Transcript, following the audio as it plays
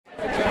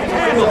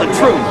the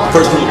truth.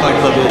 First Rule Fight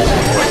Club is...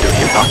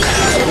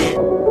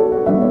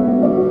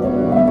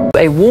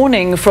 A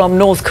warning from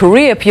North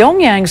Korea.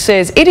 Pyongyang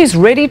says it is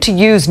ready to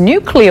use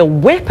nuclear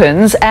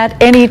weapons at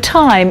any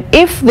time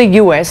if the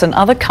US and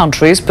other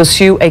countries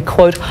pursue a,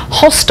 quote,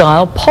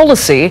 hostile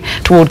policy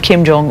toward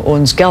Kim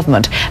Jong-un's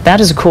government. That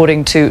is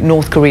according to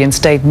North Korean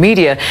state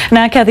media.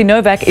 Now, Kathy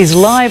Novak is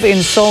live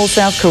in Seoul,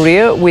 South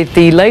Korea with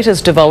the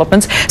latest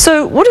developments.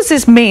 So what does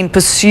this mean,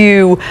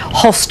 pursue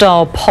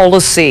hostile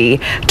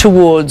policy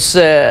towards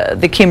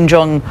the Kim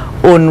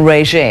Jong-un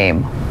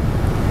regime?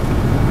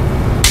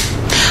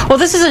 Well,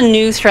 this is a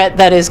new threat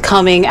that is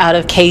coming out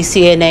of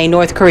KCNA,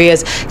 North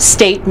Korea's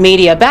state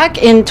media. Back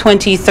in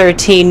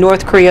 2013,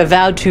 North Korea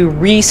vowed to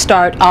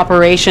restart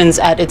operations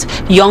at its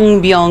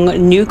Yongbyon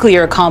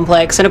nuclear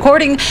complex. And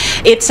according,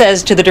 it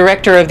says, to the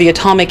director of the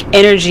Atomic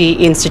Energy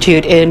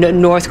Institute in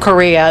North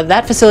Korea,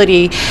 that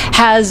facility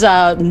has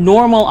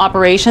normal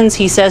operations,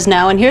 he says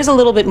now. And here's a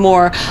little bit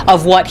more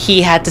of what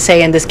he had to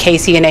say in this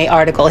KCNA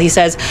article. He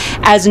says,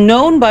 as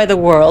known by the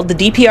world, the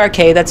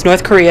DPRK, that's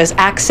North Korea's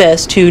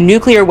access to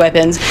nuclear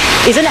weapons,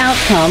 is an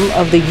outcome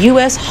of the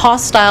U.S.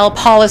 hostile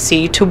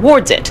policy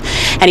towards it.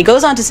 And he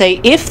goes on to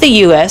say, if the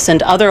U.S.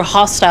 and other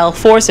hostile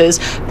forces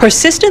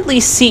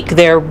persistently seek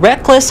their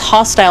reckless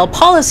hostile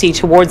policy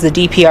towards the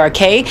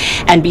DPRK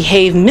and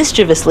behave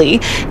mischievously,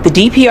 the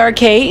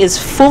DPRK is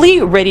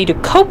fully ready to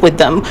cope with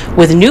them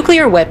with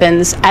nuclear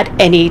weapons at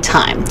any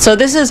time. So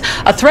this is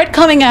a threat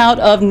coming out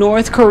of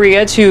North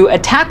Korea to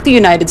attack the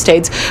United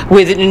States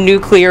with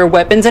nuclear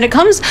weapons, and it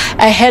comes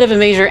ahead of a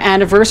major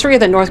anniversary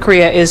that North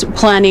Korea is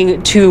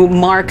planning to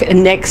mark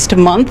next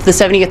month, the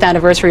 70th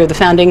anniversary of the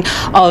founding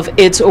of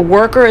its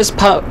Workers'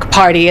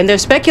 Party. And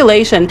there's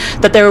speculation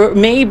that there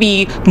may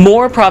be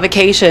more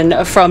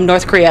provocation from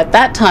North Korea at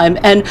that time.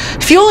 And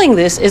fueling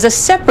this is a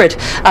separate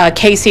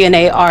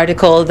KCNA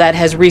article that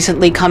has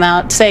recently come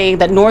out saying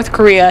that North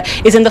Korea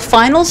is in the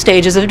final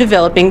stages of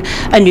developing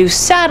a new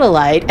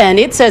satellite. And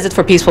it says it's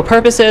for peaceful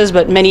purposes,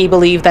 but many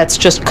believe that's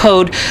just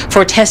code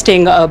for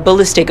testing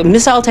ballistic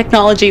missile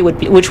technology,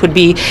 which would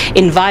be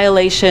in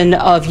violation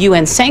of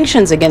UN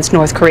sanctions against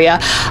North Korea.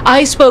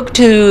 I spoke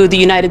to the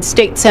United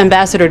States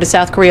ambassador to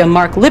South Korea,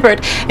 Mark Lippert,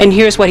 and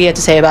here's what he had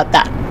to say about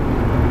that.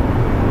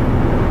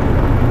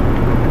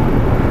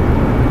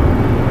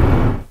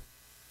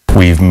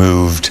 We've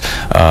moved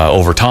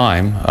over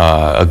time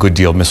a good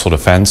deal of missile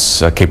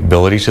defense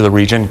capability to the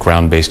region,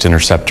 ground-based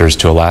interceptors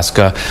to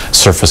Alaska,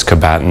 surface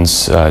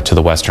combatants to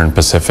the Western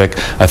Pacific,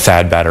 a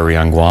THAAD battery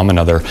on Guam,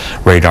 another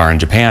radar in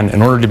Japan,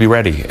 in order to be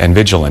ready and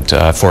vigilant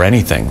for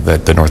anything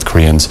that the North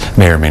Koreans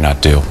may or may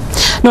not do.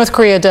 North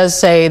Korea does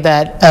say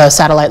that a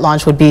satellite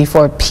launch would be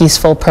for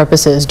peaceful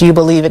purposes. Do you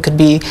believe it could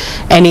be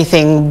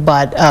anything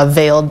but a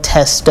veiled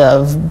test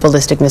of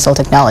ballistic missile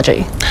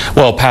technology?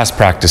 Well, past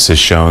practice has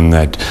shown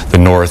that the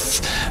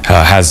North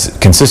has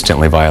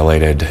consistently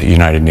violated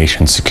United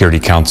Nations Security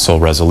Council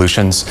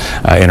resolutions,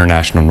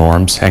 international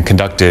norms, and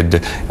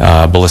conducted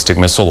ballistic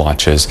missile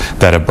launches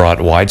that have brought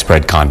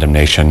widespread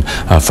condemnation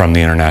from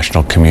the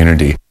international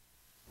community.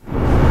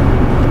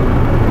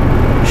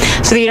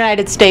 So the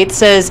United States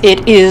says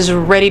it is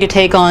ready to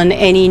take on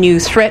any new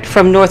threat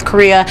from North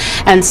Korea,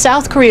 and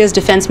South Korea's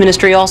defense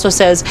ministry also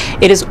says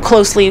it is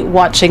closely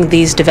watching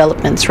these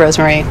developments.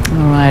 Rosemary.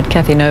 All right,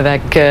 Kathy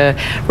Novak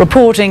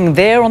reporting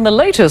there on the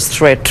latest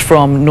threat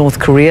from North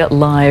Korea,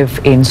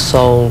 live in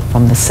Seoul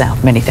from the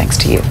south. Many thanks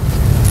to you.